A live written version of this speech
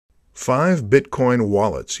5 Bitcoin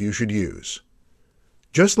wallets you should use.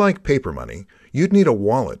 Just like paper money, you'd need a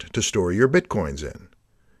wallet to store your Bitcoins in.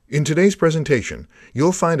 In today's presentation,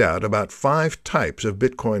 you'll find out about 5 types of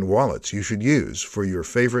Bitcoin wallets you should use for your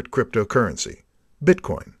favorite cryptocurrency,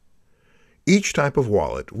 Bitcoin. Each type of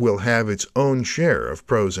wallet will have its own share of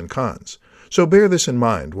pros and cons, so bear this in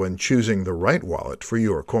mind when choosing the right wallet for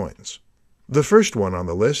your coins. The first one on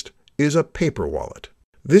the list is a paper wallet.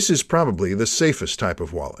 This is probably the safest type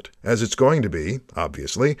of wallet, as it's going to be,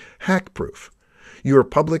 obviously, hack-proof. Your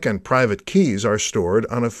public and private keys are stored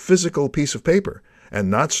on a physical piece of paper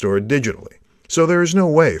and not stored digitally, so there is no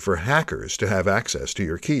way for hackers to have access to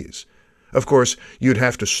your keys. Of course, you'd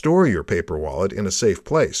have to store your paper wallet in a safe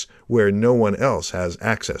place where no one else has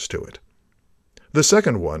access to it. The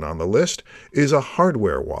second one on the list is a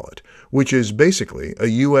hardware wallet, which is basically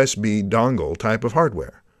a USB dongle type of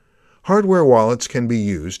hardware. Hardware wallets can be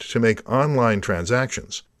used to make online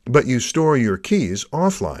transactions, but you store your keys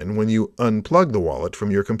offline when you unplug the wallet from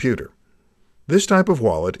your computer. This type of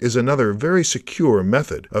wallet is another very secure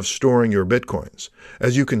method of storing your Bitcoins,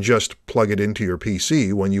 as you can just plug it into your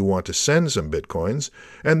PC when you want to send some Bitcoins,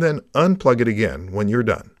 and then unplug it again when you're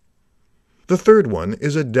done. The third one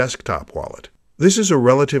is a desktop wallet. This is a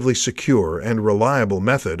relatively secure and reliable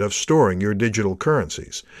method of storing your digital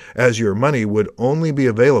currencies, as your money would only be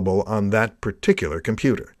available on that particular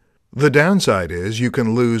computer. The downside is you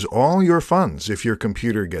can lose all your funds if your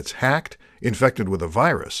computer gets hacked, infected with a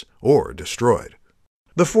virus, or destroyed.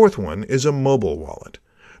 The fourth one is a mobile wallet.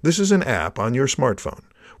 This is an app on your smartphone,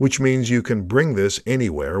 which means you can bring this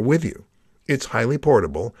anywhere with you. It's highly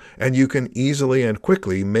portable, and you can easily and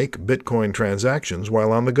quickly make Bitcoin transactions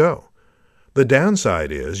while on the go. The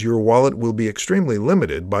downside is your wallet will be extremely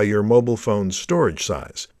limited by your mobile phone's storage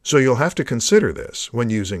size, so you'll have to consider this when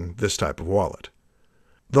using this type of wallet.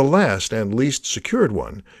 The last and least secured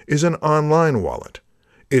one is an online wallet.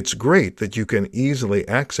 It's great that you can easily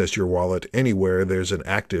access your wallet anywhere there's an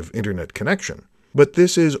active internet connection, but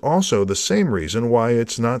this is also the same reason why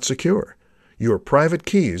it's not secure. Your private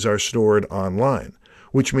keys are stored online,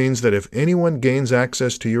 which means that if anyone gains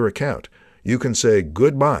access to your account, you can say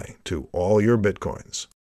goodbye to all your Bitcoins.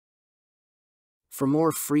 For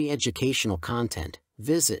more free educational content,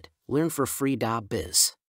 visit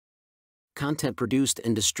learnforfree.biz. Content produced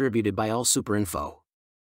and distributed by AllSuperInfo.